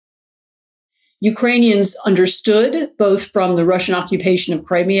Ukrainians understood, both from the Russian occupation of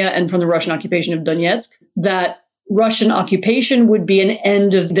Crimea and from the Russian occupation of Donetsk, that Russian occupation would be an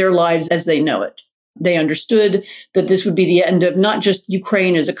end of their lives as they know it. They understood that this would be the end of not just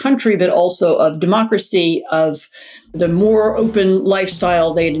Ukraine as a country, but also of democracy, of the more open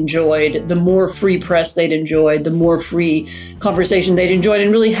lifestyle they'd enjoyed, the more free press they'd enjoyed, the more free conversation they'd enjoyed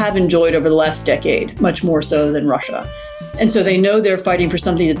and really have enjoyed over the last decade, much more so than Russia. And so they know they're fighting for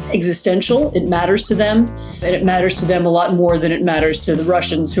something that's existential. It matters to them, and it matters to them a lot more than it matters to the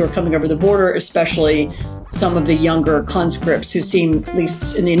Russians who are coming over the border, especially some of the younger conscripts who seem, at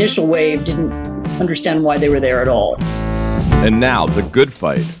least in the initial wave, didn't understand why they were there at all. And now, The Good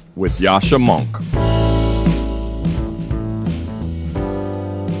Fight with Yascha Mounk.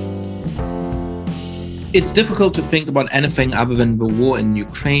 It's difficult to think about anything other than the war in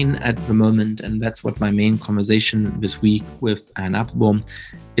Ukraine at the moment, and that's what my main conversation this week with Anne Applebaum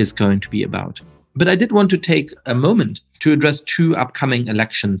is going to be about. But I did want to take a moment to address two upcoming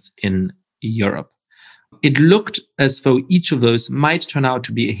elections in Europe. It looked as though each of those might turn out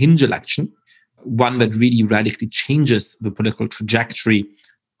to be a hinge election, one that really radically changes the political trajectory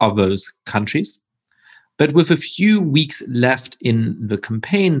of those countries. But with a few weeks left in the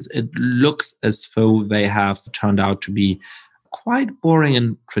campaigns, it looks as though they have turned out to be quite boring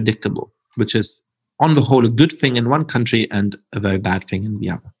and predictable, which is on the whole a good thing in one country and a very bad thing in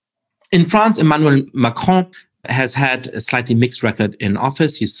the other. In France, Emmanuel Macron has had a slightly mixed record in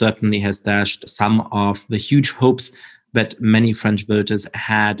office. He certainly has dashed some of the huge hopes that many French voters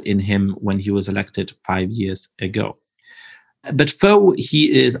had in him when he was elected 5 years ago. But though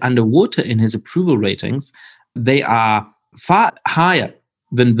he is underwater in his approval ratings, they are far higher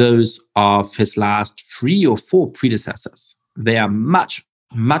than those of his last 3 or 4 predecessors. They are much,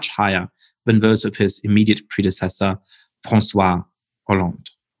 much higher than those of his immediate predecessor, François Hollande.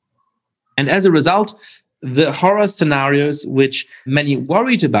 And as a result, the horror scenarios which many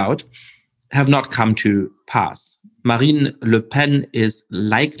worried about have not come to pass. Marine Le Pen is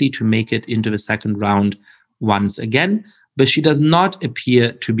likely to make it into the second round once again, but she does not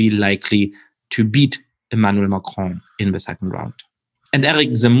appear to be likely to beat Emmanuel Macron in the second round. And Eric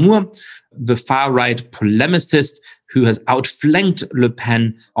Zemmour, the far-right polemicist who has outflanked Le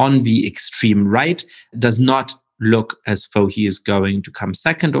Pen on the extreme right, does not look as though he is going to come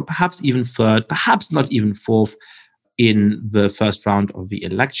second or perhaps even third, perhaps not even fourth in the first round of the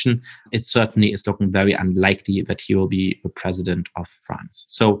election. It certainly is looking very unlikely that he will be the president of France.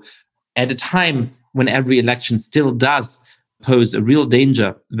 So at a time when every election still does pose a real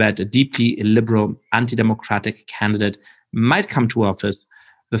danger that a deeply illiberal, anti-democratic candidate might come to office,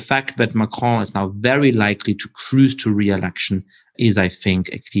 the fact that Macron is now very likely to cruise to re-election is, I think,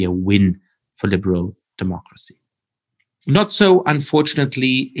 a clear win for liberal democracy. Not so,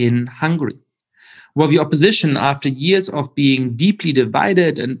 unfortunately, in Hungary, where the opposition, after years of being deeply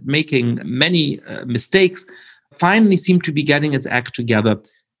divided and making many mistakes, finally seemed to be getting its act together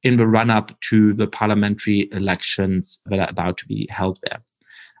in the run-up to the parliamentary elections that are about to be held there.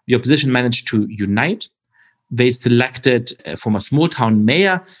 The opposition managed to unite. They selected a former small-town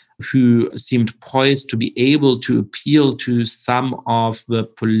mayor who seemed poised to be able to appeal to some of the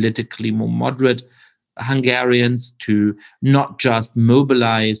politically more moderate Hungarians, to not just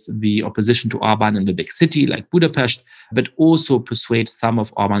mobilize the opposition to Orban in the big city like Budapest, but also persuade some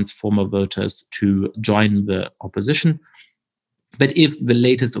of Orban's former voters to join the opposition. But if the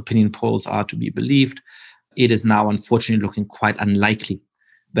latest opinion polls are to be believed, it is now unfortunately looking quite unlikely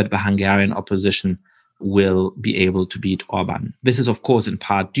that the Hungarian opposition will be able to beat Orban. This is, of course, in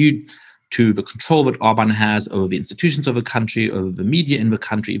part due to the control that Orban has over the institutions of the country, over the media in the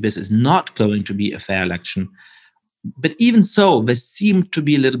country. This is not going to be a fair election. But even so, there seemed to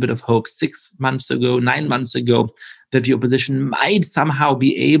be a little bit of hope 6 months ago, 9 months ago, that the opposition might somehow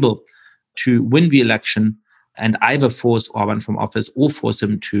be able to win the election and either force Orban from office or force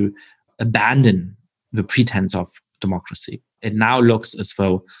him to abandon the pretense of democracy. It now looks as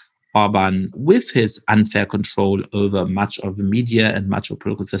though Orban, with his unfair control over much of the media and much of the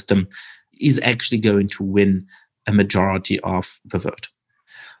political system, is actually going to win a majority of the vote.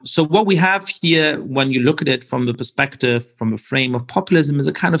 So what we have here, when you look at it from the perspective, from a frame of populism, is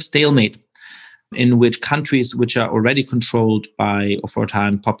a kind of stalemate in which countries which are already controlled by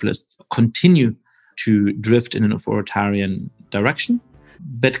authoritarian populists continue to drift in an authoritarian direction.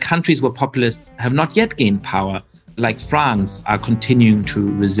 But countries where populists have not yet gained power, like France, are continuing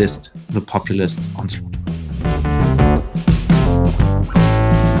to resist the populist onslaught.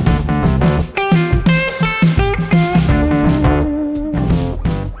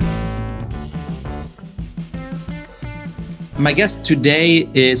 My guest today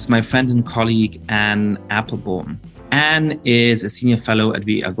is my friend and colleague, Anne Applebaum. Anne is a senior fellow at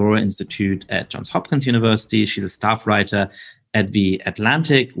the Agora Institute at Johns Hopkins University. She's a staff writer at The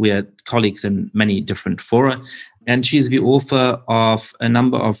Atlantic. We are colleagues in many different fora. And she's the author of a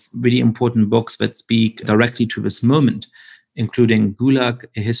number of really important books that speak directly to this moment, including Gulag,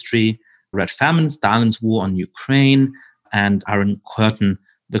 A History, Red Famine, Stalin's War on Ukraine, and Iron Curtain,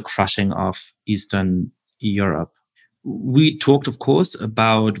 The Crushing of Eastern Europe. We talked, of course,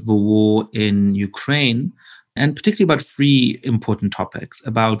 about the war in Ukraine, and particularly about three important topics: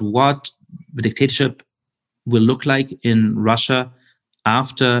 about what the dictatorship will look like in Russia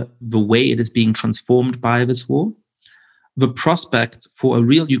after the way it is being transformed by this war, the prospects for a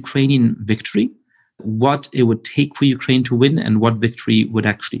real Ukrainian victory, what it would take for Ukraine to win and what victory would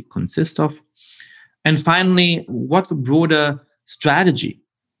actually consist of, and finally, what the broader strategy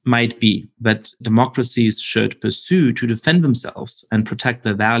might be that democracies should pursue to defend themselves and protect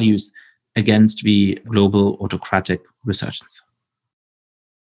their values against the global autocratic resurgence.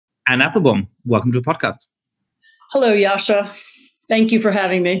 Anne Applebaum, welcome to the podcast. Hello, Yasha. Thank you for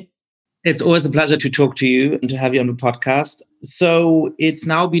having me. It's always a pleasure to talk to you and to have you on the podcast. So it's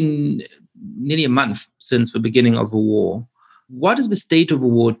now been nearly a month since the beginning of the war. What is the state of the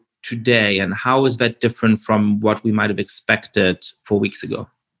war today, and how is that different from what we might have expected 4 weeks ago?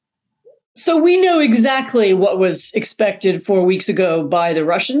 So we know exactly what was expected 4 weeks ago by the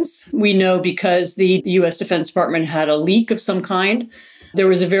Russians. We know because the U.S. Defense Department had a leak of some kind. There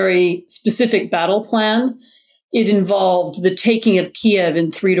was a very specific battle plan. It involved the taking of Kiev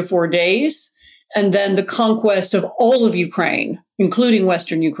in 3 to 4 days, and then the conquest of all of Ukraine, including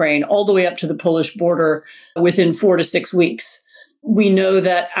Western Ukraine, all the way up to the Polish border within 4 to 6 weeks. We know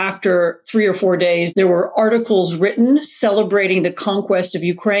that after 3 or 4 days, there were articles written celebrating the conquest of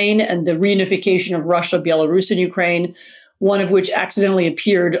Ukraine and the reunification of Russia, Belarus, and Ukraine, one of which accidentally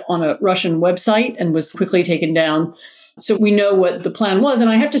appeared on a Russian website and was quickly taken down. So we know what the plan was. And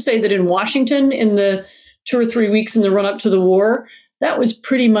I have to say that in Washington, in the 2 or 3 weeks in the run-up to the war, that was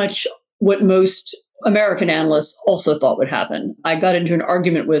pretty much what most American analysts also thought would happen. I got into an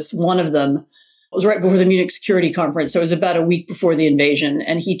argument with one of them. It was right before the Munich Security Conference. So it was about a week before the invasion.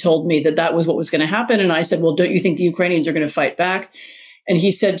 And he told me that that was what was going to happen. And I said, well, don't you think the Ukrainians are going to fight back? And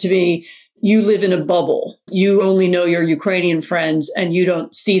he said to me, you live in a bubble. You only know your Ukrainian friends and you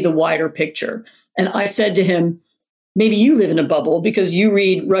don't see the wider picture. And I said to him, maybe you live in a bubble because you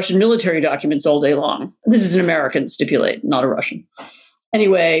read Russian military documents all day long. This is an American stipulate, not a Russian.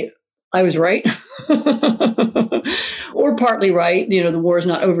 Anyway, I was right. Or partly right. The war is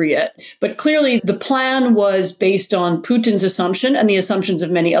not over yet. But clearly the plan was based on Putin's assumption and the assumptions of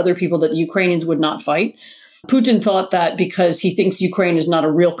many other people that the Ukrainians would not fight. Putin thought that because he thinks Ukraine is not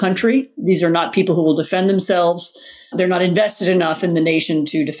a real country. These are not people who will defend themselves. They're not invested enough in the nation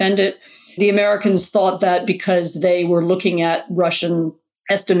to defend it. The Americans thought that because they were looking at Russian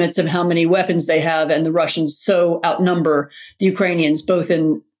estimates of how many weapons they have, and the Russians so outnumber the Ukrainians, both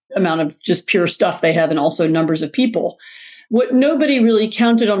in amount of just pure stuff they have and also numbers of people. What nobody really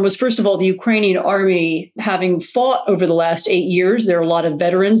counted on was, first of all, the Ukrainian army having fought over the last 8 years. There are a lot of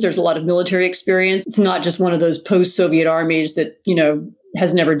veterans. There's a lot of military experience. It's not just one of those post-Soviet armies that,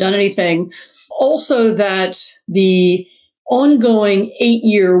 has never done anything. Also that the ongoing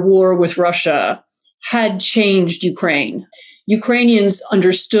 8-year war with Russia had changed Ukraine. Ukrainians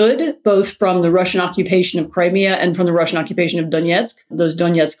understood, both from the Russian occupation of Crimea and from the Russian occupation of Donetsk, those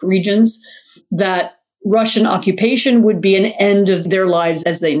Donetsk regions, that Russian occupation would be an end of their lives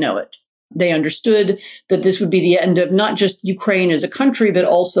as they know it. They understood that this would be the end of not just Ukraine as a country, but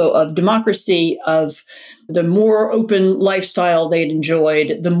also of democracy, of the more open lifestyle they'd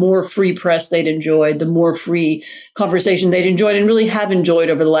enjoyed, the more free press they'd enjoyed, the more free conversation they'd enjoyed and really have enjoyed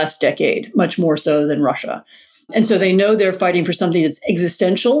over the last decade, much more so than Russia. And so they know they're fighting for something that's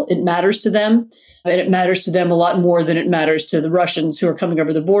existential. It matters to them. And it matters to them a lot more than it matters to the Russians who are coming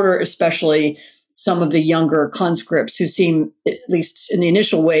over the border, especially some of the younger conscripts who seem, at least in the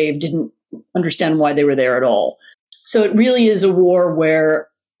initial wave, didn't understand why they were there at all. So it really is a war where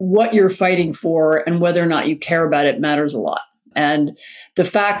what you're fighting for and whether or not you care about it matters a lot. And the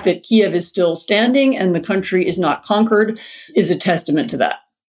fact that Kiev is still standing and the country is not conquered is a testament to that.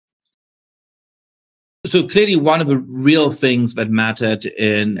 So clearly one of the real things that mattered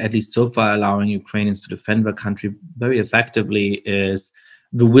in, at least so far, allowing Ukrainians to defend their country very effectively is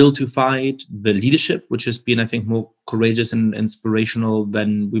the will to fight, the leadership, which has been, I think, more courageous and inspirational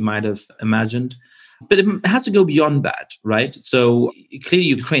than we might have imagined. But it has to go beyond that, right? So clearly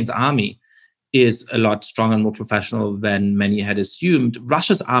Ukraine's army is a lot stronger and more professional than many had assumed.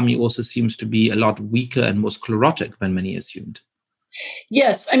 Russia's army also seems to be a lot weaker and more sclerotic than many assumed.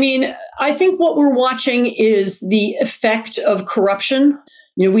 Yes. I mean, I think what we're watching is the effect of corruption.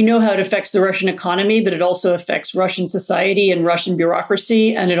 We know how it affects the Russian economy, but it also affects Russian society and Russian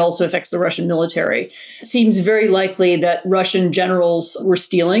bureaucracy, and it also affects the Russian military. It seems very likely that Russian generals were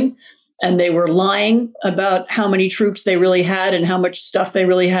stealing, and they were lying about how many troops they really had and how much stuff they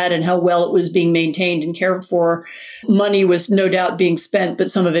really had and how well it was being maintained and cared for. Money was no doubt being spent,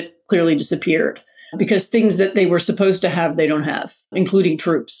 but some of it clearly disappeared because things that they were supposed to have, they don't have, including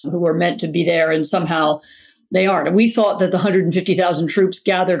troops who were meant to be there, and somehow they aren't. And we thought that the 150,000 troops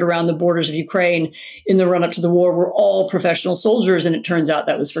gathered around the borders of Ukraine in the run-up to the war were all professional soldiers, and it turns out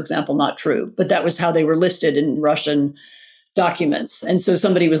that was, for example, not true. But that was how they were listed in Russian documents. And so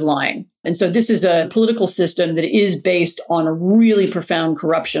somebody was lying. And so this is a political system that is based on a really profound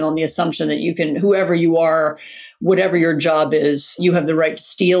corruption, on the assumption that you can, whoever you are, whatever your job is, you have the right to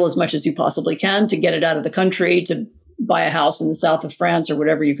steal as much as you possibly can, to get it out of the country, to buy a house in the south of France or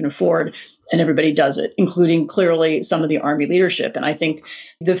whatever you can afford. And everybody does it, including clearly some of the army leadership. And I think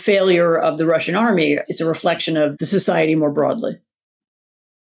the failure of the Russian army is a reflection of the society more broadly.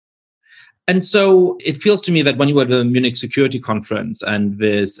 And so it feels to me that when you were at the Munich Security Conference and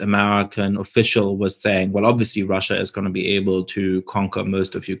this American official was saying, well, obviously Russia is going to be able to conquer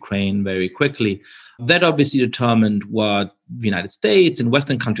most of Ukraine very quickly, that obviously determined what the United States and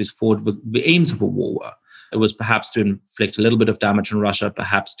Western countries thought the aims of a war were. It was perhaps to inflict a little bit of damage on Russia,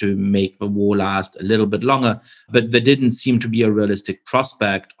 perhaps to make the war last a little bit longer. But there didn't seem to be a realistic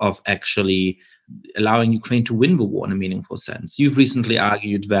prospect of actually allowing Ukraine to win the war in a meaningful sense. You've recently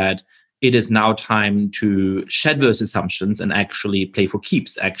argued that it is now time to shed those assumptions and actually play for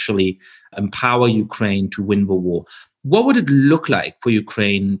keeps, actually empower Ukraine to win the war. What would it look like for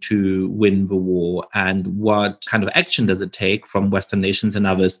Ukraine to win the war? And what kind of action does it take from Western nations and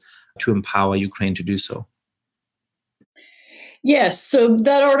others to empower Ukraine to do so? Yes. So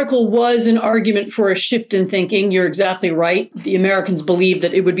that article was an argument for a shift in thinking. You're exactly right. The Americans believed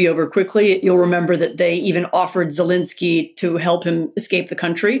that it would be over quickly. You'll remember that they even offered Zelensky to help him escape the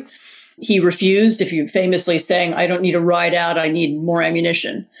country. He refused, if you famously saying, I don't need a ride out, I need more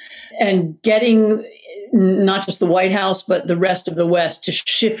ammunition. And getting not just the White House, but the rest of the West to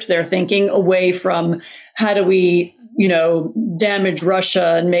shift their thinking away from how do we, damage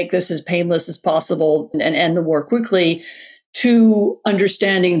Russia and make this as painless as possible and end the war quickly, to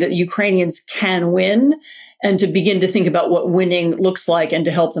understanding that Ukrainians can win and to begin to think about what winning looks like and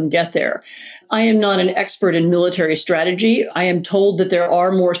to help them get there. I am not an expert in military strategy. I am told that there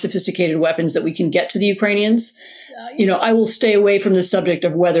are more sophisticated weapons that we can get to the Ukrainians. I will stay away from the subject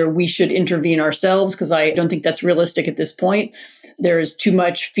of whether we should intervene ourselves, because I don't think that's realistic at this point. There is too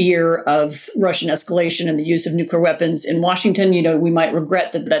much fear of Russian escalation and the use of nuclear weapons in Washington. We might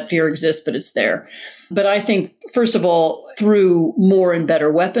regret that fear exists, but it's there. But I think, first of all, through more and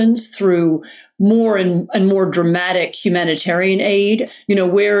better weapons, through more and more dramatic humanitarian aid.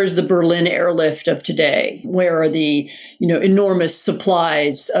 Where is the Berlin airlift of today? Where are the, enormous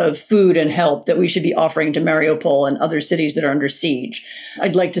supplies of food and help that we should be offering to Mariupol and other cities that are under siege?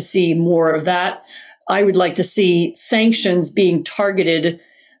 I'd like to see more of that. I would like to see sanctions being targeted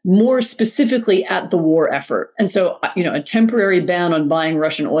more specifically at the war effort. And so, a temporary ban on buying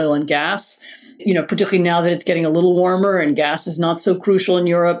Russian oil and gas, particularly now that it's getting a little warmer and gas is not so crucial in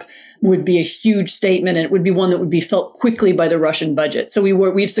Europe, would be a huge statement, and it would be one that would be felt quickly by the Russian budget. So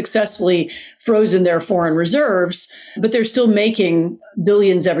we've successfully frozen their foreign reserves, but they're still making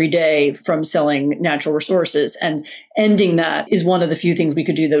billions every day from selling natural resources, and ending that is one of the few things we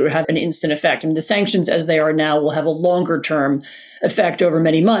could do that would have an instant effect. The sanctions as they are now will have a longer term effect over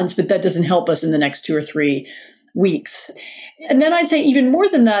many months, but that doesn't help us in the next 2 or 3 weeks. And then I'd say even more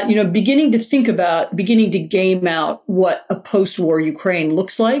than that, beginning to game out what a post-war Ukraine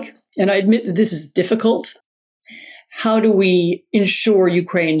looks like. And I admit that this is difficult. How do we ensure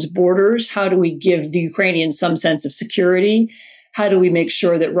Ukraine's borders? How do we give the Ukrainians some sense of security? How do we make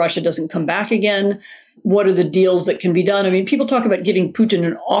sure that Russia doesn't come back again? What are the deals that can be done? People talk about giving Putin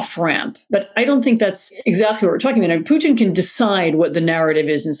an off-ramp, but I don't think that's exactly what we're talking about. Putin can decide what the narrative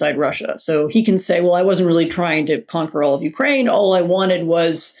is inside Russia. So he can say, well, I wasn't really trying to conquer all of Ukraine. All I wanted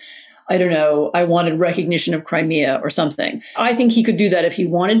was, I wanted recognition of Crimea or something. I think he could do that if he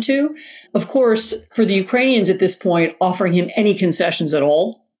wanted to. Of course, for the Ukrainians at this point, offering him any concessions at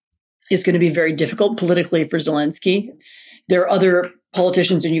all is going to be very difficult politically for Zelensky. There are other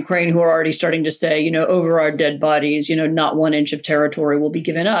politicians in Ukraine who are already starting to say, over our dead bodies, not 1 inch of territory will be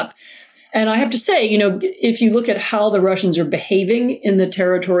given up. And I have to say, if you look at how the Russians are behaving in the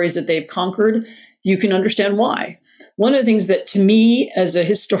territories that they've conquered, you can understand why. One of the things that to me as a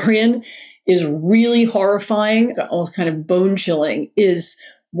historian is really horrifying, kind of bone chilling, is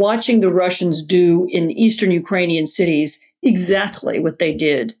watching the Russians do in eastern Ukrainian cities exactly what they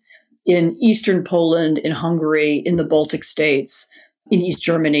did in eastern Poland, in Hungary, in the Baltic states, in East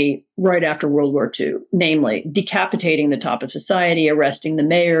Germany right after World War II, namely decapitating the top of society, arresting the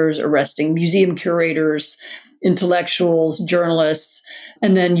mayors, arresting museum curators, intellectuals, journalists,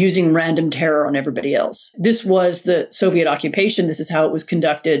 and then using random terror on everybody else. This was the Soviet occupation. This is how it was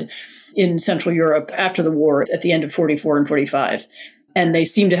conducted in Central Europe after the war at the end of 44 and 45. And they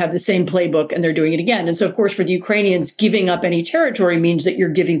seem to have the same playbook, and they're doing it again. And so, of course, for the Ukrainians, giving up any territory means that you're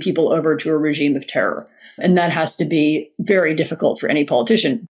giving people over to a regime of terror. And that has to be very difficult for any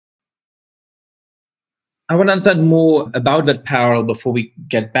politician. I want to understand more about that parallel before we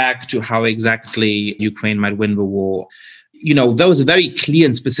get back to how exactly Ukraine might win the war. There was a very clear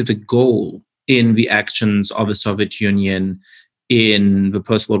and specific goal in the actions of the Soviet Union in the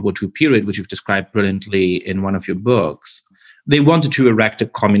post-World War II period, which you've described brilliantly in one of your books. They wanted to erect a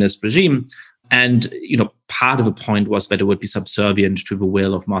communist regime. And, part of the point was that it would be subservient to the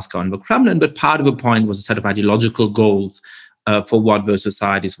will of Moscow and the Kremlin, but part of the point was a set of ideological goals for what those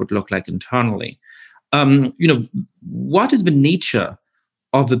societies would look like internally. What is the nature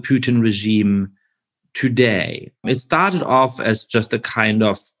of the Putin regime today? It started off as just a kind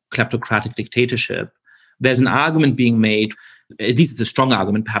of kleptocratic dictatorship. There's an argument being made, at least it's a strong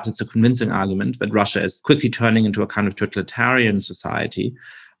argument, perhaps it's a convincing argument, that Russia is quickly turning into a kind of totalitarian society.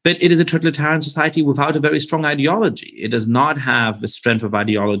 But it is a totalitarian society without a very strong ideology. It does not have the strength of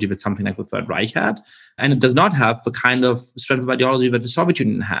ideology that something like the Third Reich had, and it does not have the kind of strength of ideology that the Soviet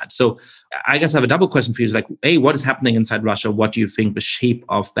Union had. So I guess I have a double question for you. Is like, A, what is happening inside Russia? What do you think the shape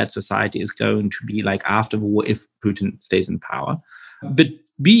of that society is going to be like after the war if Putin stays in power? But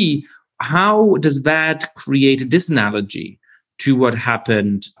B, how does that create a disanalogy to what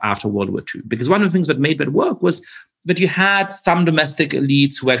happened after World War II? Because one of the things that made that work was that you had some domestic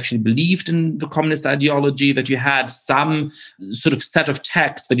elites who actually believed in the communist ideology, that you had some sort of set of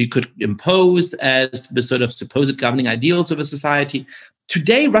texts that you could impose as the sort of supposed governing ideals of a society.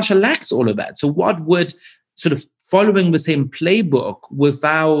 Today, Russia lacks all of that. So what would sort of following the same playbook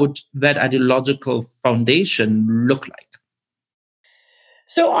without that ideological foundation look like?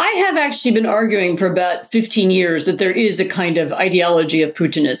 So I have actually been arguing for about 15 years that there is a kind of ideology of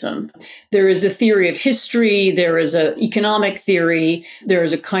Putinism. There is a theory of history, there is an economic theory, there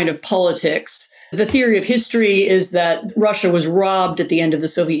is a kind of politics. The theory of history is that Russia was robbed at the end of the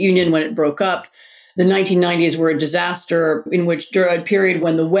Soviet Union when it broke up. The 1990s were a disaster in which during a period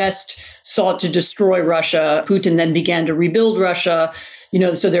when the West sought to destroy Russia, Putin then began to rebuild Russia.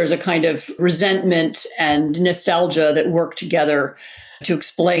 So there's a kind of resentment and nostalgia that worked together to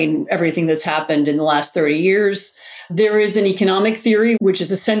explain everything that's happened in the last 30 years. There is an economic theory, which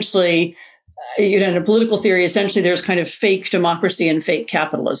is essentially, in a political theory, essentially there's kind of fake democracy and fake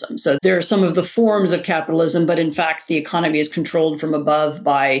capitalism. So there are some of the forms of capitalism, but in fact, the economy is controlled from above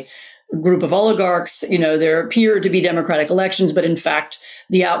by a group of oligarchs. There appear to be democratic elections, but in fact,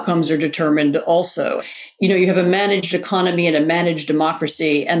 the outcomes are determined also. You have a managed economy and a managed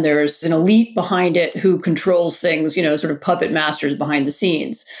democracy, and there's an elite behind it who controls things, sort of puppet masters behind the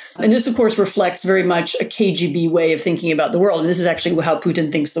scenes. And this, of course, reflects very much a KGB way of thinking about the world. And this is actually how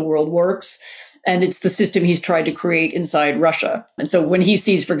Putin thinks the world works. And it's the system he's tried to create inside Russia. And so when he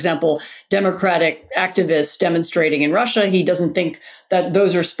sees, for example, democratic activists demonstrating in Russia, he doesn't think that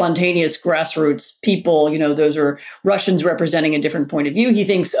those are spontaneous grassroots people. Those are Russians representing a different point of view. He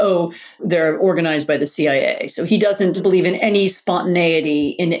thinks, they're organized by the CIA. So he doesn't believe in any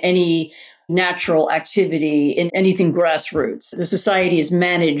spontaneity, in any natural activity, in anything grassroots. The society is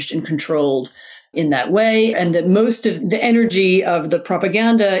managed and controlled in that way, and that most of the energy of the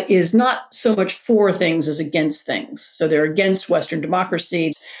propaganda is not so much for things as against things. So they're against Western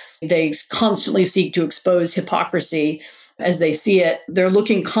democracy. They constantly seek to expose hypocrisy as they see it. They're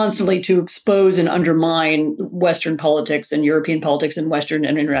looking constantly to expose and undermine Western politics and European politics and Western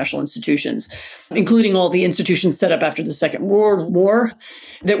and international institutions, including all the institutions set up after the Second World War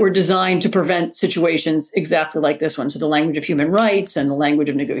that were designed to prevent situations exactly like this one. So the language of human rights and the language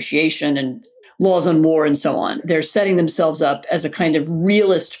of negotiation and laws on war and so on. They're setting themselves up as a kind of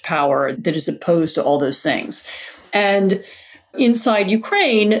realist power that is opposed to all those things. And inside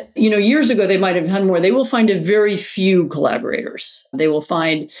Ukraine, years ago, they might have done more. They will find a very few collaborators. They will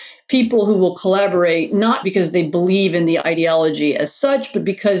find people who will collaborate, not because they believe in the ideology as such, but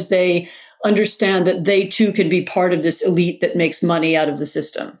because they understand that they too can be part of this elite that makes money out of the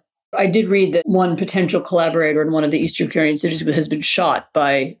system. I did read that one potential collaborator in one of the Eastern Ukrainian cities has been shot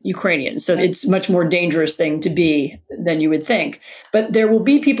by Ukrainians. So it's a much more dangerous thing to be than you would think. But there will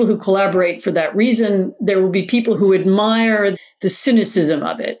be people who collaborate for that reason. There will be people who admire the cynicism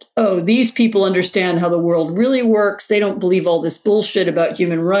of it. Oh, these people understand how the world really works. They don't believe all this bullshit about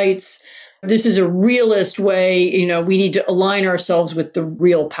human rights. This is a realist way. We need to align ourselves with the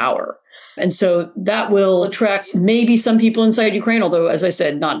real power. And so that will attract maybe some people inside Ukraine, although, as I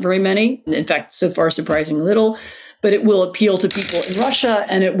said, not very many. In fact, so far, surprisingly little. But it will appeal to people in Russia,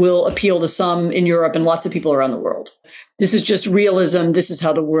 and it will appeal to some in Europe and lots of people around the world. This is just realism. This is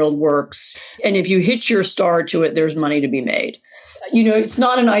how the world works. And if you hitch your star to it, there's money to be made. It's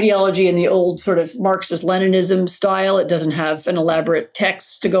not an ideology in the old sort of Marxist-Leninism style. It doesn't have an elaborate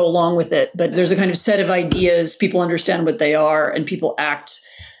text to go along with it. But there's a kind of set of ideas. People understand what they are, and people act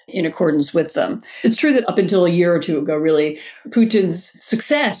in accordance with them. It's true that up until a year or two ago, really, Putin's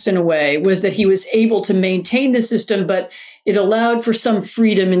success in a way was that he was able to maintain the system, but it allowed for some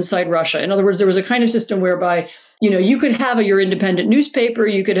freedom inside Russia. In other words, there was a kind of system whereby, you could have your independent newspaper,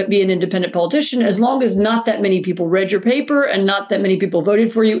 you could be an independent politician, as long as not that many people read your paper and not that many people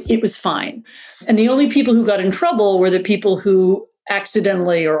voted for you, it was fine. And the only people who got in trouble were the people who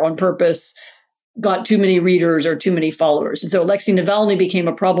accidentally or on purpose got too many readers or too many followers. And so Alexei Navalny became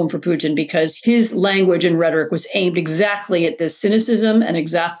a problem for Putin because his language and rhetoric was aimed exactly at this cynicism and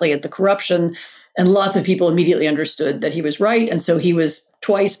exactly at the corruption. And lots of people immediately understood that he was right. And so he was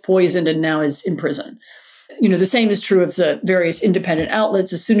twice poisoned and now is in prison. The same is true of the various independent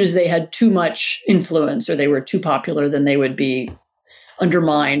outlets. As soon as they had too much influence or they were too popular, then they would be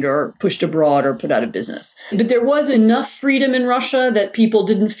undermined or pushed abroad or put out of business. But there was enough freedom in Russia that people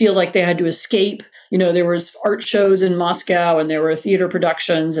didn't feel like they had to escape. There was art shows in Moscow and there were theater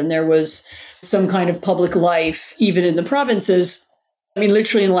productions and there was some kind of public life, even in the provinces.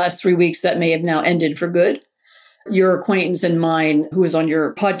 Literally in the last 3 weeks, that may have now ended for good. Your acquaintance and mine, who was on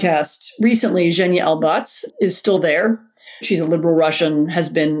your podcast recently, Zhenya Albats, is still there. She's a liberal Russian, has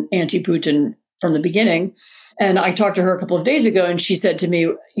been anti-Putin from the beginning. And I talked to her a couple of days ago, and she said to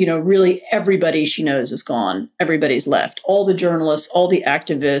me, really everybody she knows is gone. Everybody's left. All the journalists, all the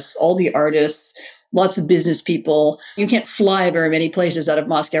activists, all the artists, lots of business people. You can't fly very many places out of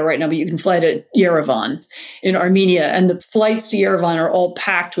Moscow right now, but you can fly to Yerevan in Armenia. And the flights to Yerevan are all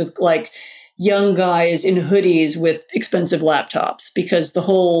packed with young guys in hoodies with expensive laptops, because the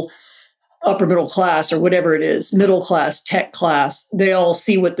whole upper middle class or whatever it is, middle class, tech class, they all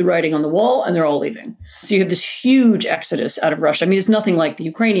see what the writing on the wall and they're all leaving. So you have this huge exodus out of Russia. It's nothing like the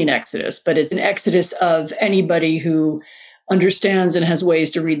Ukrainian exodus, but it's an exodus of anybody who understands and has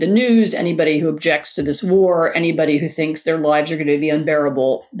ways to read the news, anybody who objects to this war, anybody who thinks their lives are going to be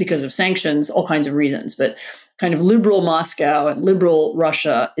unbearable because of sanctions, all kinds of reasons. But kind of liberal Moscow and liberal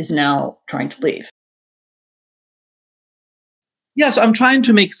Russia is now trying to leave. Yeah, so I'm trying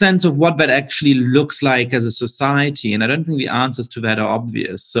to make sense of what that actually looks like as a society. And I don't think the answers to that are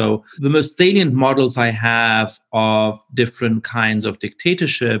obvious. So the most salient models I have of different kinds of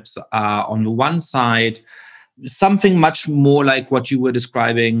dictatorships are, on the one side, something much more like what you were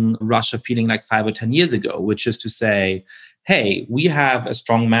describing Russia feeling like 5 or 10 years ago, which is to say, hey, we have a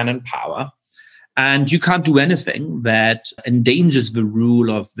strong man in power, and you can't do anything that endangers the rule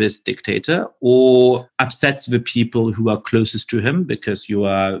of this dictator or upsets the people who are closest to him, because you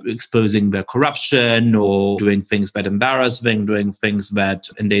are exposing their corruption or doing things that embarrass them, doing things that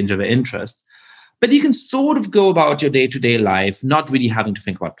endanger their interests. But you can sort of go about your day-to-day life, not really having to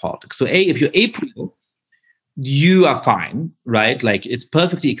think about politics. So if you're apolitical, you are fine, right? It's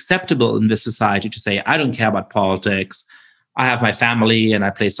perfectly acceptable in this society to say, I don't care about politics. I have my family and I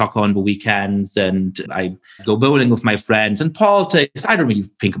play soccer on the weekends and I go bowling with my friends, and politics, I don't really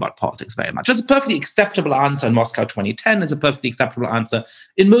think about politics very much. That's a perfectly acceptable answer in Moscow 2010. It's a perfectly acceptable answer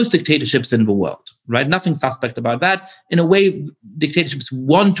in most dictatorships in the world, right? Nothing suspect about that. In a way, dictatorships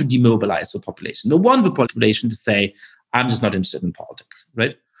want to demobilize the population. They want the population to say, I'm just not interested in politics,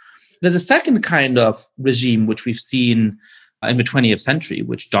 right? There's a second kind of regime which we've seen in the 20th century,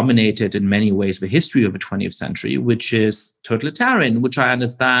 which dominated in many ways the history of the 20th century, which is totalitarian, which I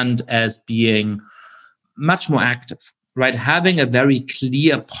understand as being much more active, right? Having a very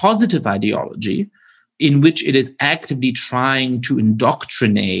clear positive ideology in which it is actively trying to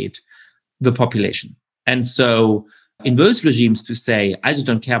indoctrinate the population. And so in those regimes, to say, I just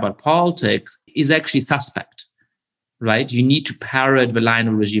don't care about politics is actually suspect, right? You need to parrot the line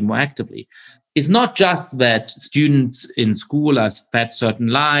of regime more actively. It's not just that students in school are fed certain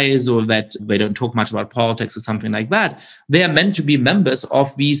lies or that they don't talk much about politics or something like that. They are meant to be members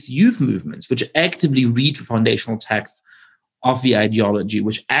of these youth movements, which actively read the foundational texts of the ideology,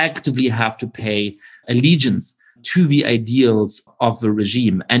 which actively have to pay allegiance to the ideals of the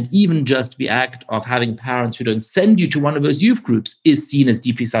regime. And even just the act of having parents who don't send you to one of those youth groups is seen as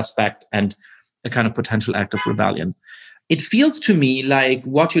deeply suspect and a kind of potential act of rebellion. It feels to me like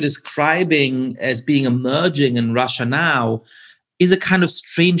what you're describing as being emerging in Russia now is a kind of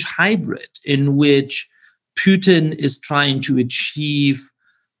strange hybrid in which Putin is trying to achieve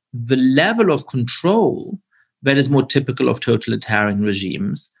the level of control that is more typical of totalitarian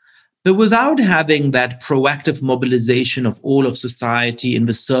regimes, but without having that proactive mobilization of all of society in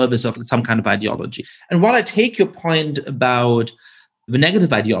the service of some kind of ideology. And while I take your point about the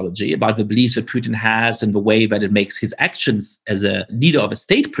negative ideology, about the beliefs that Putin has and the way that it makes his actions as a leader of a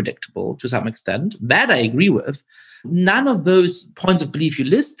state predictable to some extent, that I agree with. None of those points of belief you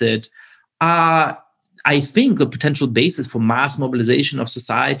listed are, I think, a potential basis for mass mobilization of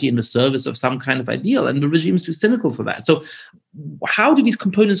society in the service of some kind of ideal. And the regime is too cynical for that. So how do these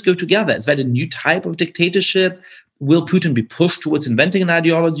components go together? Is that a new type of dictatorship? Will Putin be pushed towards inventing an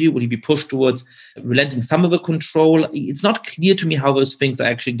ideology? Will he be pushed towards relenting some of the control? It's not clear to me how those things are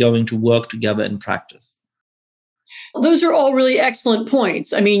actually going to work together in practice. Those are all really excellent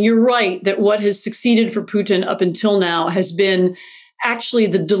points. I mean, you're right that what has succeeded for Putin up until now has been actually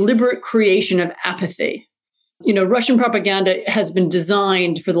the deliberate creation of apathy. You know, Russian propaganda has been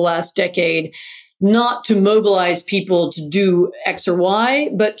designed for the last decade not to mobilize people to do X or Y,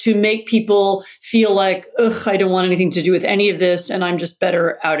 but to make people feel like, ugh, I don't want anything to do with any of this, and I'm just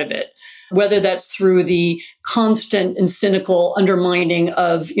better out of it. Whether that's through the constant and cynical undermining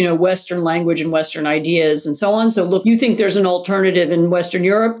of, you know, Western language and Western ideas and so on. So look, you think there's an alternative in Western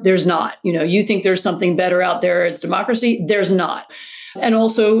Europe? There's not. You know, you think there's something better out there, it's democracy? There's not. And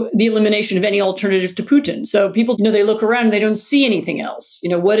also the elimination of any alternative to Putin. So people, you know, they look around and they don't see anything else. You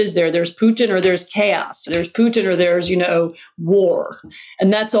know, what is there? There's Putin or there's chaos. There's Putin or there's, you know, war.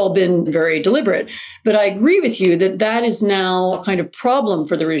 And that's all been very deliberate. But I agree with you that that is now a kind of problem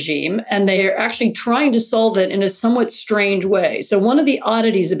for the regime. And they are actually trying to solve it in a somewhat strange way. So one of the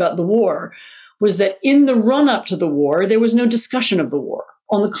oddities about the war was that in the run up to the war, there was no discussion of the war.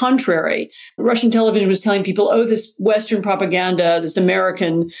 On the contrary, Russian television was telling people, oh, this Western propaganda, this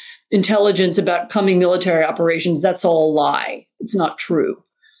American intelligence about coming military operations, that's all a lie. It's not true.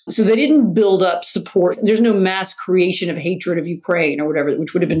 So they didn't build up support. There's no mass creation of hatred of Ukraine or whatever,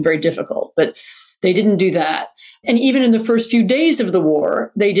 which would have been very difficult. But they didn't do that. And even in the first few days of the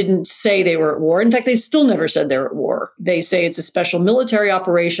war, they didn't say they were at war. In fact, they still never said they were at war. They say it's a special military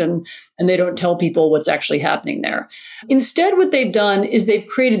operation, and they don't tell people what's actually happening there. Instead, what they've done is they've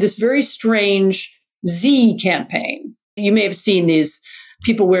created this very strange Z campaign. You may have seen these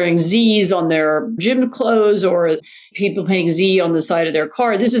people wearing Zs on their gym clothes or people painting Z on the side of their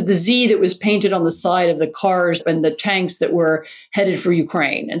car. This is the Z that was painted on the side of the cars and the tanks that were headed for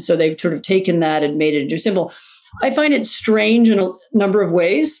Ukraine. And so they've sort of taken that and made it into a symbol. I find it strange in a number of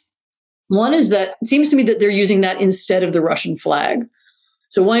ways. One is that it seems to me that they're using that instead of the Russian flag.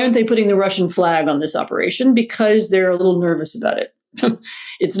 So why aren't they putting the Russian flag on this operation? Because they're a little nervous about it.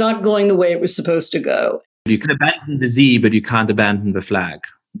 It's not going the way it was supposed to go. You can abandon the Z, but you can't abandon the flag.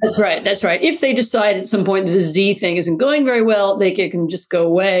 That's right. That's right. If they decide at some point that the Z thing isn't going very well, they can just go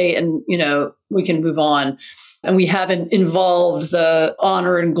away and, you know, we can move on. And we haven't involved the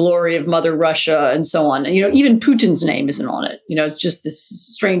honor and glory of Mother Russia and so on. And, you know, even Putin's name isn't on it. You know, it's just this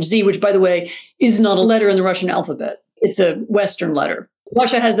strange Z, which, by the way, is not a letter in the Russian alphabet. It's a Western letter.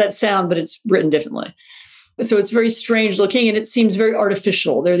 Russia has that sound, but it's written differently. So it's very strange looking and it seems very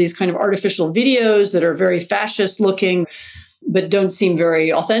artificial. There are these kind of artificial videos that are very fascist looking, but don't seem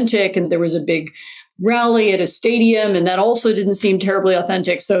very authentic. And there was a big rally at a stadium and that also didn't seem terribly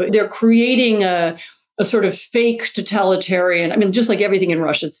authentic. So they're creating a sort of fake totalitarian. I mean, just like everything in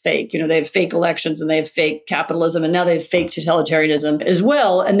Russia is fake. You know, they have fake elections and they have fake capitalism and now they have fake totalitarianism as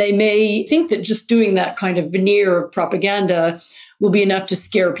well. And they may think that just doing that kind of veneer of propaganda will be enough to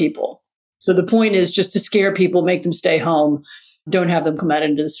scare people. So the point is just to scare people, make them stay home, don't have them come out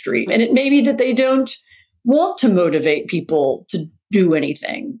into the street. And it may be that they don't want to motivate people to do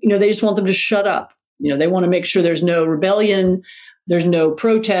anything. You know, they just want them to shut up. You know, they want to make sure there's no rebellion, there's no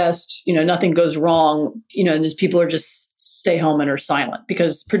protest, you know, nothing goes wrong, you know, and these people are just stay home and are silent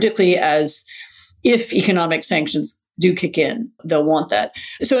because particularly as if economic sanctions do kick in, they'll want that.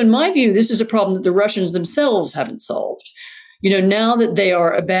 So in my view, this is a problem that the Russians themselves haven't solved. You know, now that they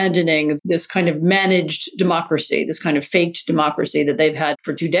are abandoning this kind of managed democracy, this kind of faked democracy that they've had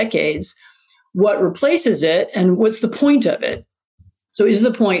for 2 decades, what replaces it and what's the point of it? So is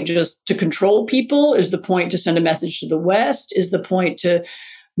the point just to control people? Is the point to send a message to the West? Is the point to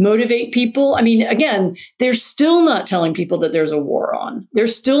motivate people. I mean, again, they're still not telling people that there's a war on. They're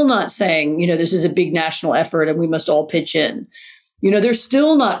still not saying, this is a big national effort and we must all pitch in. They're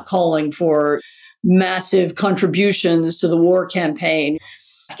still not calling for massive contributions to the war campaign,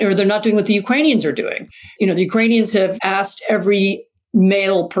 or they're not doing what the Ukrainians are doing. The Ukrainians have asked every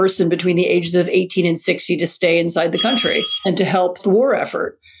male person between the ages of 18 and 60 to stay inside the country and to help the war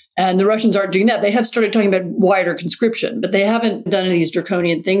effort. And the Russians aren't doing that. They have started talking about wider conscription, but they haven't done any of these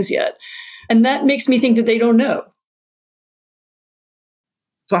draconian things yet. And that makes me think that they don't know.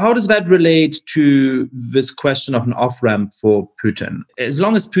 So how does that relate to this question of an off-ramp for Putin? As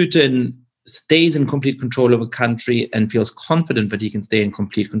long as Putin stays in complete control of a country and feels confident that he can stay in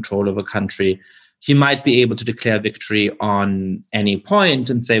complete control of a country, he might be able to declare victory on any point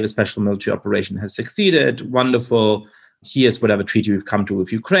and say the special military operation has succeeded. Wonderful. Here's whatever treaty we've come to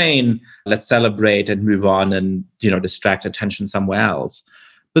with Ukraine. Let's celebrate and move on and, distract attention somewhere else.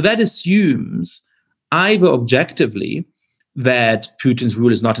 But that assumes either objectively that Putin's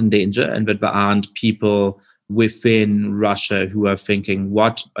rule is not in danger and that there aren't people within Russia who are thinking,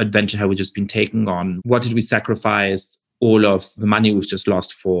 what adventure have we just been taking on? What did we sacrifice all of the money we've just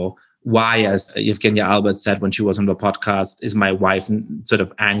lost for? Why, as Evgenia Albert said when she was on the podcast, is my wife sort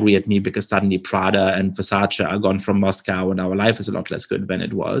of angry at me because suddenly Prada and Versace are gone from Moscow and our life is a lot less good than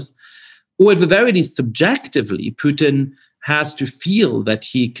it was? Or at the very least, subjectively, Putin has to feel that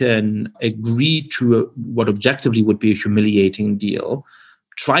he can agree to what objectively would be a humiliating deal,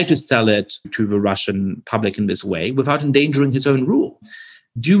 try to sell it to the Russian public in this way without endangering his own rule.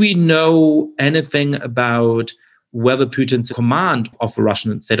 Do we know anything about whether Putin's command of the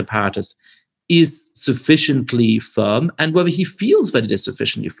Russian state apparatus is sufficiently firm and whether he feels that it is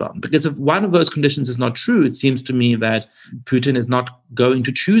sufficiently firm? Because if one of those conditions is not true, it seems to me that Putin is not going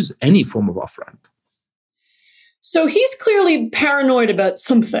to choose any form of off-ramp. So he's clearly paranoid about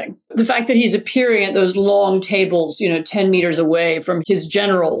something. The fact that he's appearing at those long tables, 10 meters away from his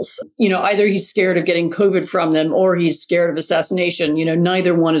generals, either he's scared of getting COVID from them or he's scared of assassination.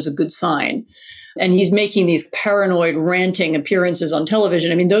 Neither one is a good sign. And he's making these paranoid ranting appearances on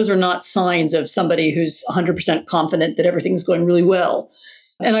television. I mean, those are not signs of somebody who's 100% confident that everything's going really well.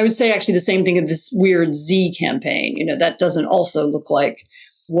 And I would say actually the same thing of this weird Z campaign. That doesn't also look like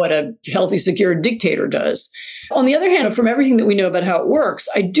what a healthy, secure dictator does. On the other hand, from everything that we know about how it works,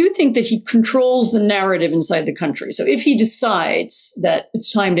 I do think that he controls the narrative inside the country. So if he decides that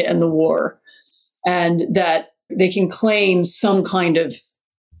it's time to end the war and that they can claim some kind of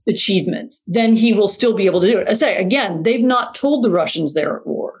achievement, then he will still be able to do it. I say, again, they've not told the Russians they're at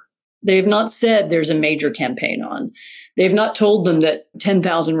war. They've not said there's a major campaign on. They've not told them that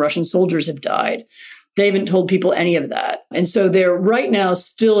 10,000 Russian soldiers have died. They haven't told people any of that. And so they're right now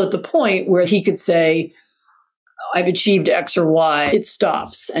still at the point where he could say, I've achieved X or Y, it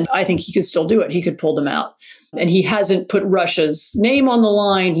stops. And I think he could still do it. He could pull them out. And he hasn't put Russia's name on the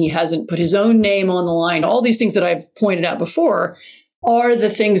line. He hasn't put his own name on the line. All these things that I've pointed out before are the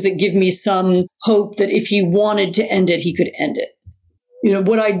things that give me some hope that if he wanted to end it, he could end it.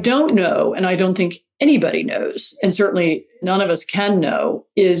 What I don't know, and I don't think anybody knows, and certainly none of us can know,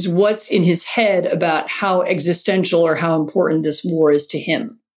 is what's in his head about how existential or how important this war is to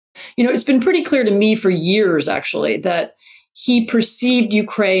him. It's been pretty clear to me for years, actually, that he perceived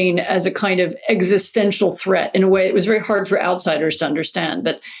Ukraine as a kind of existential threat in a way that was very hard for outsiders to understand.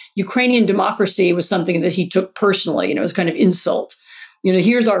 But Ukrainian democracy was something that he took personally. It was kind of insult.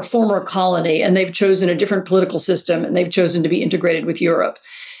 Here's our former colony, and they've chosen a different political system, and they've chosen to be integrated with Europe.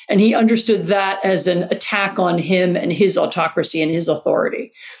 And he understood that as an attack on him and his autocracy and his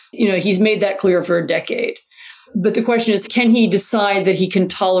authority. He's made that clear for a decade. But the question is, can he decide that he can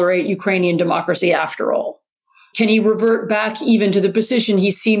tolerate Ukrainian democracy after all? Can he revert back even to the position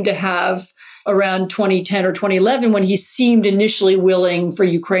he seemed to have around 2010 or 2011 when he seemed initially willing for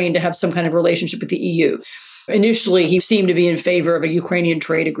Ukraine to have some kind of relationship with the EU? Initially, he seemed to be in favor of a Ukrainian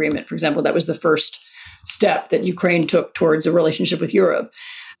trade agreement, for example. That was the first step that Ukraine took towards a relationship with Europe.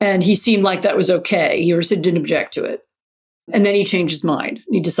 And he seemed like that was okay. He didn't object to it. And then he changed his mind.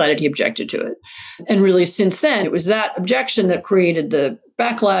 He decided he objected to it. And really, since then, it was that objection that created the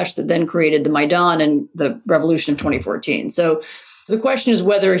backlash that then created the Maidan and the revolution of 2014. So the question is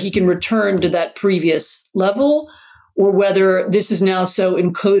whether he can return to that previous level or whether this is now so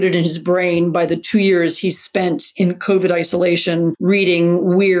encoded in his brain by the 2 years he's spent in COVID isolation,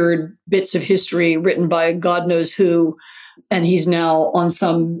 reading weird bits of history written by God knows who, and he's now on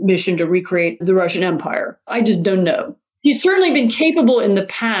some mission to recreate the Russian Empire. I just don't know. He's certainly been capable in the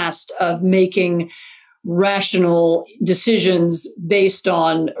past of making rational decisions based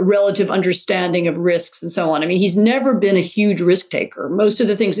on relative understanding of risks and so on. I mean, he's never been a huge risk taker. Most of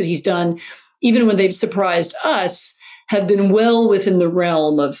the things that he's done, even when they've surprised us, have been well within the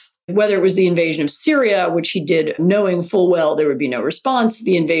realm of whether it was the invasion of Syria, which he did knowing full well there would be no response,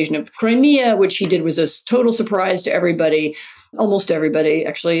 the invasion of Crimea, which he did was a total surprise to everybody, almost everybody,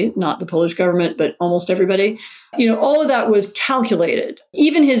 actually, not the Polish government, but almost everybody. All of that was calculated.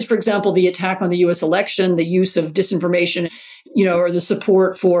 Even his, for example, the attack on the US election, the use of disinformation, or the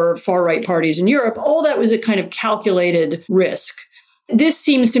support for far-right parties in Europe, all that was a kind of calculated risk. This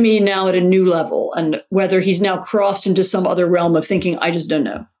seems to me now at a new level, and whether he's now crossed into some other realm of thinking, I just don't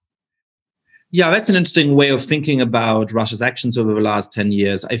know. Yeah, that's an interesting way of thinking about Russia's actions over the last 10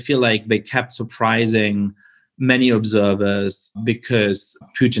 years. I feel like they kept surprising many observers because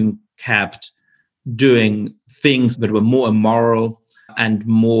Putin kept doing things that were more immoral and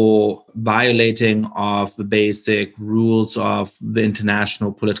more violating of the basic rules of the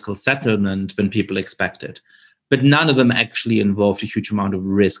international political settlement than people expected. But none of them actually involved a huge amount of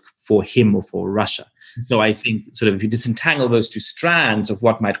risk for him or for Russia. So I think sort of if you disentangle those two strands of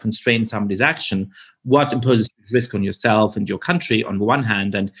what might constrain somebody's action, what imposes risk on yourself and your country on the one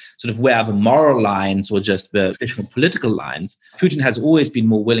hand, and sort of where are the moral lines or just the traditional political lines, Putin has always been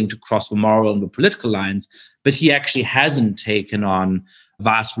more willing to cross the moral and the political lines, but he actually hasn't taken on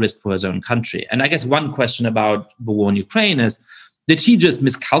vast risk for his own country. And I guess one question about the war in Ukraine is, did he just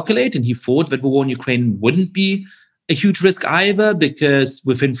miscalculate and he thought that the war in Ukraine wouldn't be a huge risk either, because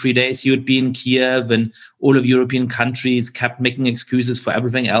within 3 days he would be in Kiev and all of European countries kept making excuses for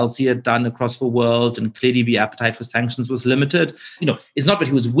everything else he had done across the world, and clearly the appetite for sanctions was limited. It's not that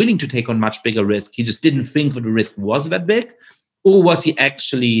he was willing to take on much bigger risk, he just didn't think that the risk was that big. Or was he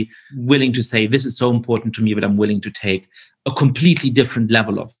actually willing to say, this is so important to me that I'm willing to take a completely different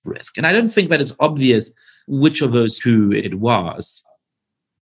level of risk? And I don't think that it's obvious which of those two it was.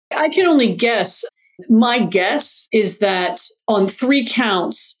 I can only guess. My guess is that on 3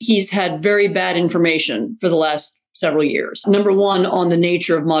 counts, he's had very bad information for the last several years. Number one, on the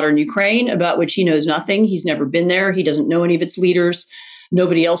nature of modern Ukraine, about which he knows nothing. He's never been there. He doesn't know any of its leaders.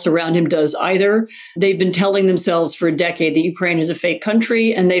 Nobody else around him does either. They've been telling themselves for a decade that Ukraine is a fake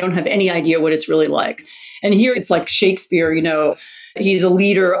country, and they don't have any idea what it's really like. And here it's like Shakespeare, he's a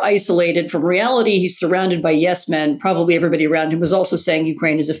leader isolated from reality. He's surrounded by yes men. Probably everybody around him was also saying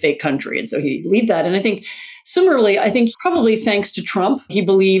Ukraine is a fake country. And so he believed that. And I think similarly, probably thanks to Trump, he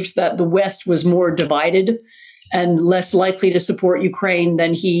believed that the West was more divided and less likely to support Ukraine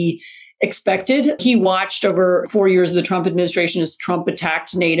than he expected. He watched over 4 years of the Trump administration as Trump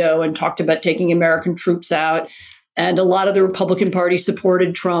attacked NATO and talked about taking American troops out. And a lot of the Republican Party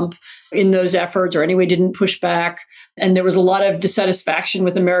supported Trump in those efforts, or anyway, didn't push back. And there was a lot of dissatisfaction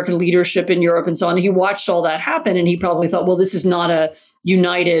with American leadership in Europe and so on. He watched all that happen, and he probably thought, well, this is not a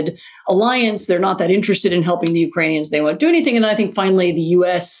united alliance. They're not that interested in helping the Ukrainians. They won't do anything. And I think finally the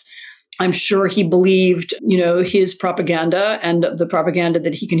U.S., I'm sure he believed, his propaganda and the propaganda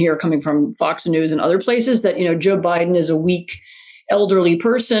that he can hear coming from Fox News and other places that, Joe Biden is a weak, elderly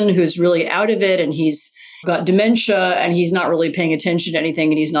person who's really out of it, and he's got dementia and he's not really paying attention to anything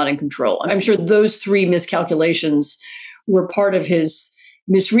and he's not in control. I'm sure those 3 miscalculations were part of his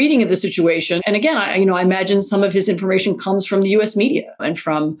misreading of the situation. And again, I imagine some of his information comes from the US media and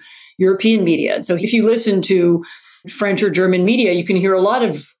from European media. And so if you listen to French or German media, you can hear a lot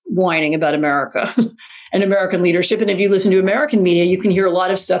of whining about America and American leadership. And if you listen to American media, you can hear a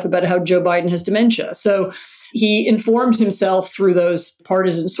lot of stuff about how Joe Biden has dementia. So he informed himself through those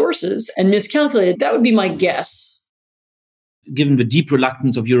partisan sources and miscalculated. That would be my guess. Given the deep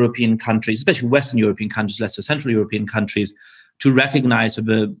reluctance of European countries, especially Western European countries, less so Central European countries, to recognize that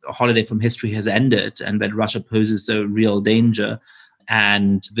the holiday from history has ended and that Russia poses a real danger,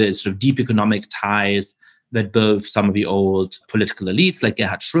 and the sort of deep economic ties that both some of the old political elites like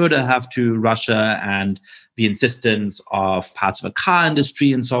Gerhard Schröder have to Russia, and the insistence of parts of the car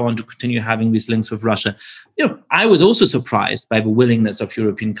industry and so on to continue having these links with Russia. I was also surprised by the willingness of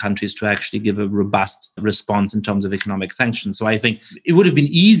European countries to actually give a robust response in terms of economic sanctions. So I think it would have been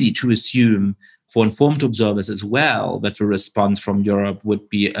easy to assume for informed observers as well that the response from Europe would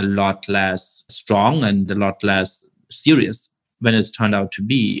be a lot less strong and a lot less serious than it's turned out to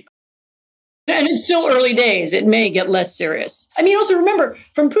be. And it's still early days. It may get less serious. Also remember,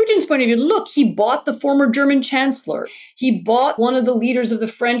 from Putin's point of view, look, he bought the former German chancellor. He bought one of the leaders of the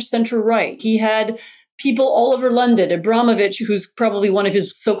French center-right. He had people all over London. Abramovich, who's probably one of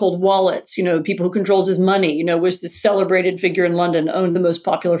his so-called wallets, people who controls his money, was this celebrated figure in London, owned the most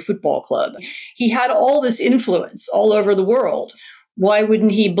popular football club. He had all this influence all over the world. Why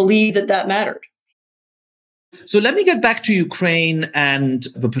wouldn't he believe that that mattered? So let me get back to Ukraine and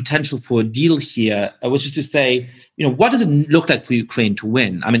the potential for a deal here, which is to say, what does it look like for Ukraine to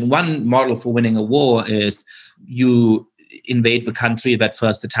win? I mean, one model for winning a war is you invade the country that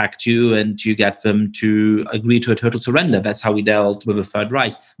first attacked you and you get them to agree to a total surrender. That's how we dealt with the Third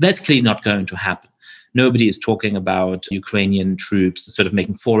Reich. That's clearly not going to happen. Nobody is talking about Ukrainian troops sort of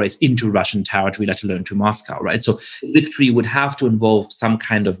making forays into Russian territory, let alone to Moscow, right? So victory would have to involve some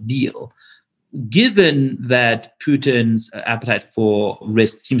kind of deal. Given that Putin's appetite for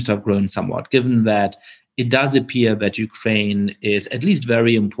risk seems to have grown somewhat, given that it does appear that Ukraine is at least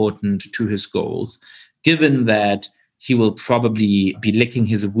very important to his goals, given that he will probably be licking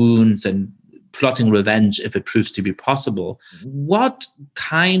his wounds and plotting revenge if it proves to be possible, what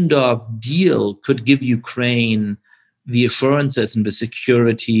kind of deal could give Ukraine the assurances and the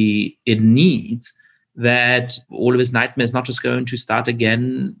security it needs that all of his nightmares not just going to start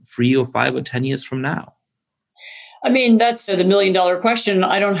again 3 or 5 or 10 years from now? I mean, that's the $1 million question.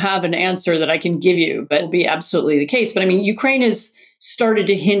 I don't have an answer that I can give you, but it'll be absolutely the case. But I mean, Ukraine has started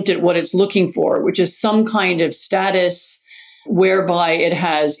to hint at what it's looking for, which is some kind of status whereby it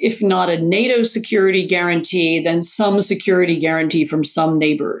has, if not a NATO security guarantee, then some security guarantee from some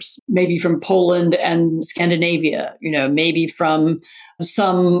neighbors, maybe from Poland and Scandinavia, maybe from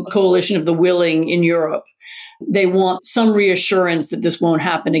some coalition of the willing in Europe. They want some reassurance that this won't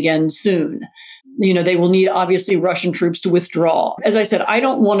happen again soon. They will need, obviously, Russian troops to withdraw. As I said, I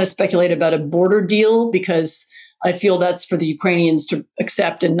don't want to speculate about a border deal because I feel that's for the Ukrainians to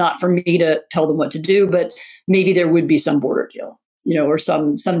accept and not for me to tell them what to do. But maybe there would be some border deal, or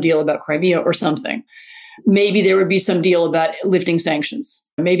some deal about Crimea or something. Maybe there would be some deal about lifting sanctions.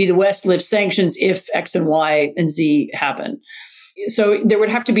 Maybe the West lifts sanctions if X and Y and Z happen. So there would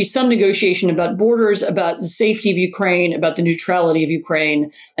have to be some negotiation about borders, about the safety of Ukraine, about the neutrality of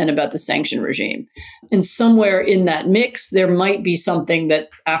Ukraine, and about the sanction regime. And somewhere in that mix, there might be something that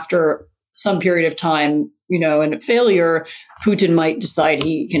after some period of time, and a failure, Putin might decide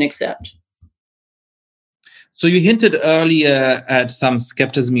he can accept. So you hinted earlier at some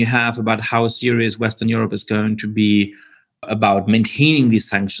skepticism you have about how serious Western Europe is going to be about maintaining these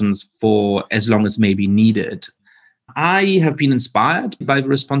sanctions for as long as may be needed. I have been inspired by the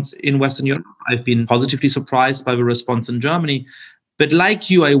response in Western Europe. I've been positively surprised by the response in Germany. But like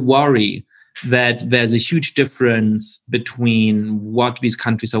you, I worry that there's a huge difference between what these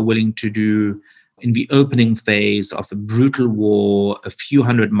countries are willing to do in the opening phase of a brutal war a few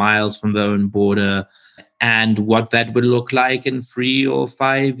hundred miles from their own border, and what that will look like in 3 or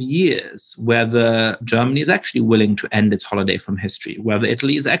 5 years, whether Germany is actually willing to end its holiday from history, whether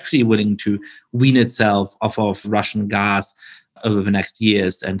Italy is actually willing to wean itself off of Russian gas over the next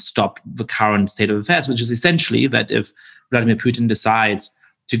years and stop the current state of affairs, which is essentially that if Vladimir Putin decides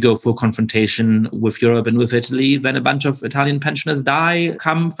to go for confrontation with Europe and with Italy, then a bunch of Italian pensioners die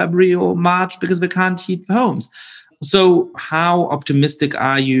come February or March because they can't heat their homes. So how optimistic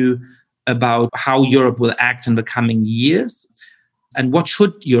are you about how Europe will act in the coming years? And what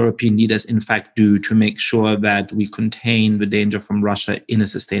should European leaders, in fact, do to make sure that we contain the danger from Russia in a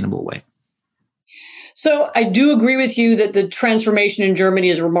sustainable way? So I do agree with you that the transformation in Germany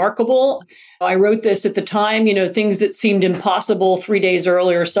is remarkable. I wrote this at the time, things that seemed impossible 3 days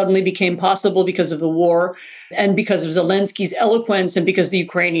earlier suddenly became possible because of the war and because of Zelensky's eloquence and because the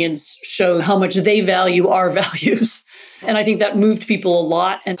Ukrainians show how much they value our values. And I think that moved people a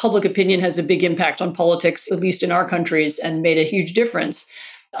lot. And public opinion has a big impact on politics, at least in our countries, and made a huge difference.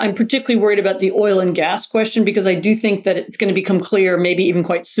 I'm particularly worried about the oil and gas question because I do think that it's going to become clear, maybe even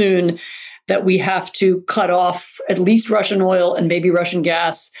quite soon, that we have to cut off at least Russian oil and maybe Russian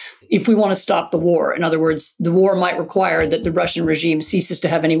gas if we want to stop the war. In other words, the war might require that the Russian regime ceases to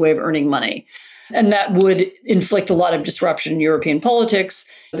have any way of earning money. And that would inflict a lot of disruption in European politics.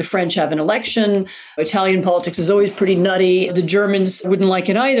 The French have an election. Italian politics is always pretty nutty. The Germans wouldn't like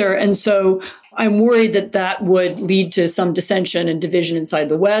it either. And so I'm worried that that would lead to some dissension and division inside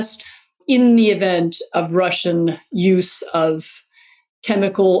the West in the event of Russian use of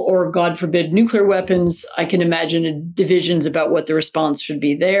chemical or, God forbid, nuclear weapons. I can imagine divisions about what the response should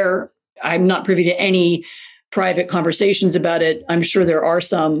be there. I'm not privy to any private conversations about it. I'm sure there are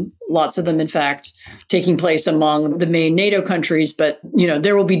some, lots of them, in fact, taking place among the main NATO countries. But,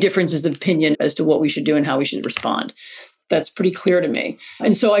 there will be differences of opinion as to what we should do and how we should respond. That's pretty clear to me.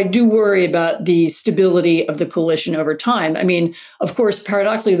 And so I do worry about the stability of the coalition over time. I mean, of course,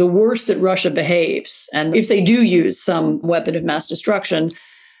 paradoxically, the worse that Russia behaves, and if they do use some weapon of mass destruction,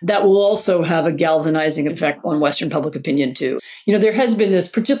 that will also have a galvanizing effect on Western public opinion too. There has been this,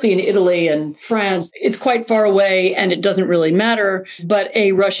 particularly in Italy and France, it's quite far away and it doesn't really matter, but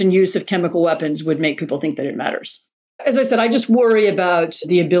a Russian use of chemical weapons would make people think that it matters. As I said, I just worry about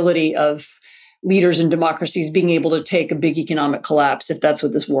the ability of leaders in democracies being able to take a big economic collapse if that's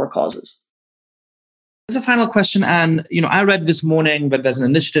what this war causes. As a final question, Anne, I read this morning that there's an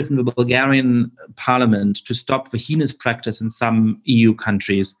initiative in the Bulgarian parliament to stop the heinous practice in some EU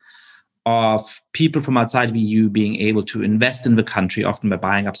countries of people from outside the EU being able to invest in the country, often by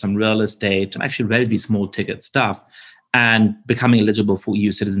buying up some real estate, and actually relatively small ticket stuff, and becoming eligible for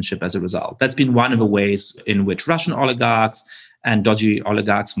EU citizenship as a result. That's been one of the ways in which Russian oligarchs and dodgy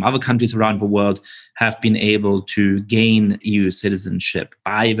oligarchs from other countries around the world have been able to gain EU citizenship,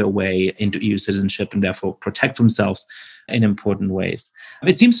 buy their way into EU citizenship, and therefore protect themselves in important ways.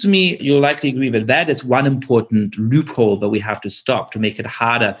 It seems to me you'll likely agree that that is one important loophole that we have to stop to make it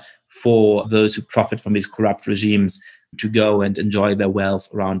harder for those who profit from these corrupt regimes to go and enjoy their wealth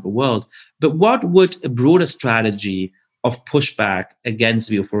around the world. But what would a broader strategy of pushback against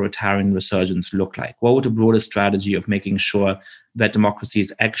the authoritarian resurgence look like? What would a broader strategy of making sure that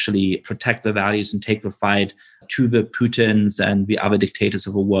democracies actually protect their values and take the fight to the Putins and the other dictators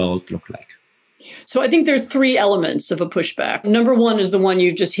of the world look like? So I think there are three elements of a pushback. Number one is the one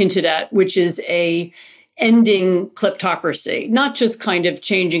you've just hinted at, which is ending kleptocracy, not just kind of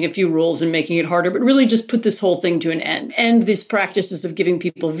changing a few rules and making it harder, but really just put this whole thing to an end. End these practices of giving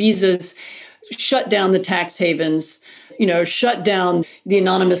people visas, shut down the tax havens, shut down the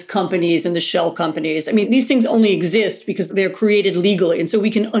anonymous companies and the shell companies. I mean, these things only exist because they're created legally, and so we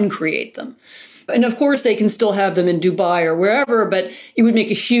can uncreate them. And of course, they can still have them in Dubai or wherever, but it would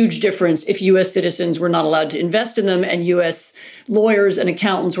make a huge difference if U.S. citizens were not allowed to invest in them and U.S. lawyers and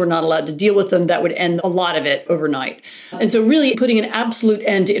accountants were not allowed to deal with them. That would end a lot of it overnight. And so really putting an absolute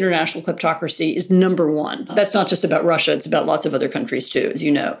end to international kleptocracy is number one. That's not just about Russia. It's about lots of other countries too, as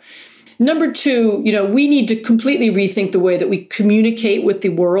you know. Number two, we need to completely rethink the way that we communicate with the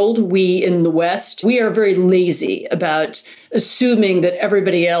world. We in the West, we are very lazy about assuming that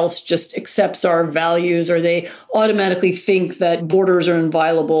everybody else just accepts our values, or they automatically think that borders are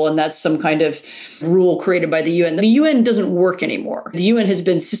inviolable and that's some kind of rule created by the UN. The UN doesn't work anymore. The UN has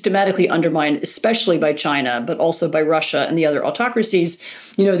been systematically undermined, especially by China, but also by Russia and the other autocracies.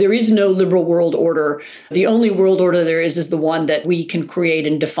 There is no liberal world order. The only world order there is the one that we can create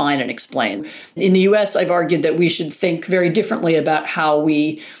and define and explain. In the US, I've argued that we should think very differently about how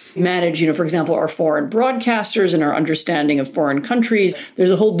we manage, for example, our foreign broadcasters and our understanding of foreign countries. There's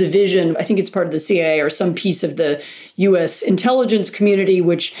a whole division, I think it's part of the CIA or some piece of the US intelligence community,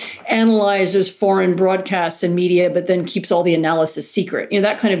 which analyzes foreign broadcasts and media, but then keeps all the analysis secret.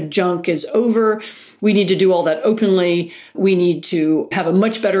 That kind of junk is over. We need to do all that openly. We need to have a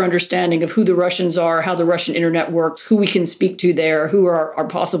much better understanding of who the Russians are, how the Russian internet works, who we can speak to there, who are our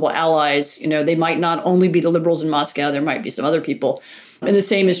possible allies. They might not only be the liberals in Moscow, there might be some other people. And the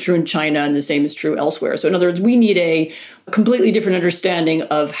same is true in China, and the same is true elsewhere. So in other words, we need a completely different understanding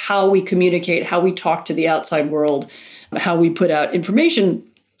of how we communicate, how we talk to the outside world, how we put out information.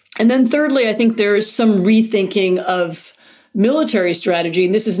 And then thirdly, I think there is some rethinking of military strategy.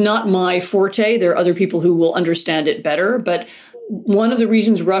 And this is not my forte. There are other people who will understand it better. But one of the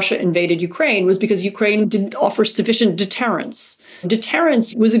reasons Russia invaded Ukraine was because Ukraine didn't offer sufficient deterrence.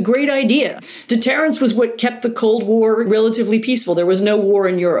 Deterrence was a great idea. Deterrence was what kept the Cold War relatively peaceful. There was no war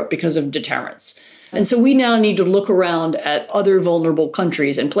in Europe because of deterrence. And so we now need to look around at other vulnerable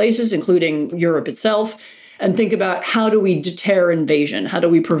countries and places, including Europe itself, and think about how do we deter invasion? How do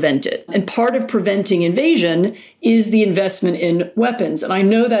we prevent it? And part of preventing invasion is the investment in weapons. And I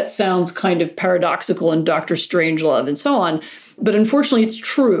know that sounds kind of paradoxical and Dr. Strangelove and so on, but unfortunately it's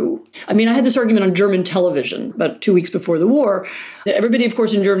true. I mean, I had this argument on German television about 2 weeks before the war. Everybody, of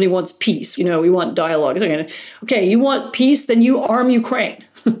course, in Germany wants peace. We want dialogue. Okay, you want peace, then you arm Ukraine.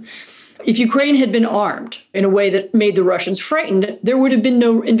 If Ukraine had been armed in a way that made the Russians frightened, there would have been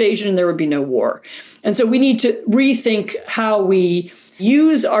no invasion and there would be no war. And so we need to rethink how we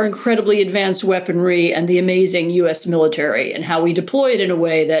use our incredibly advanced weaponry and the amazing U.S. military and how we deploy it in a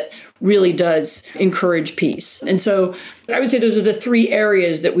way that really does encourage peace. And so I would say those are the three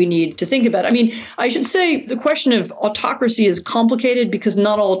areas that we need to think about. I mean, I should say the question of autocracy is complicated because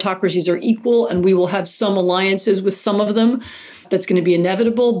not all autocracies are equal, and we will have some alliances with some of them. That's going to be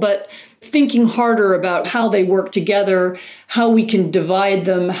inevitable, but thinking harder about how they work together, how we can divide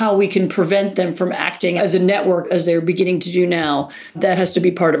them, how we can prevent them from acting as a network as they're beginning to do now, that has to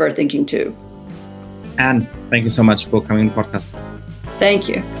be part of our thinking too. Anne, thank you so much for coming to the podcast. Thank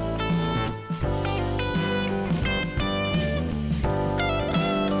you.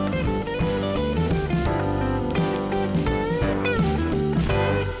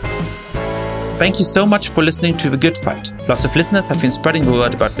 Thank you so much for listening to The Good Fight. Lots of listeners have been spreading the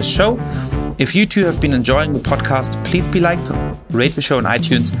word about this show. If you too have been enjoying the podcast, please be like, rate the show on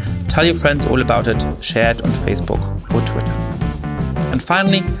iTunes, tell your friends all about it, share it on Facebook or Twitter. And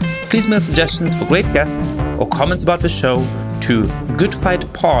finally, please mail suggestions for great guests or comments about the show to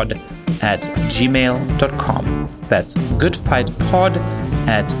goodfightpod@gmail.com. That's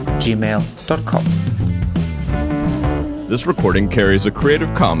goodfightpod@gmail.com. This recording carries a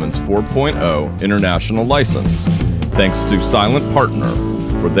Creative Commons 4.0 international license. Thanks to Silent Partner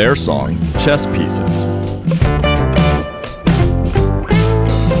for their song, Chess Pieces.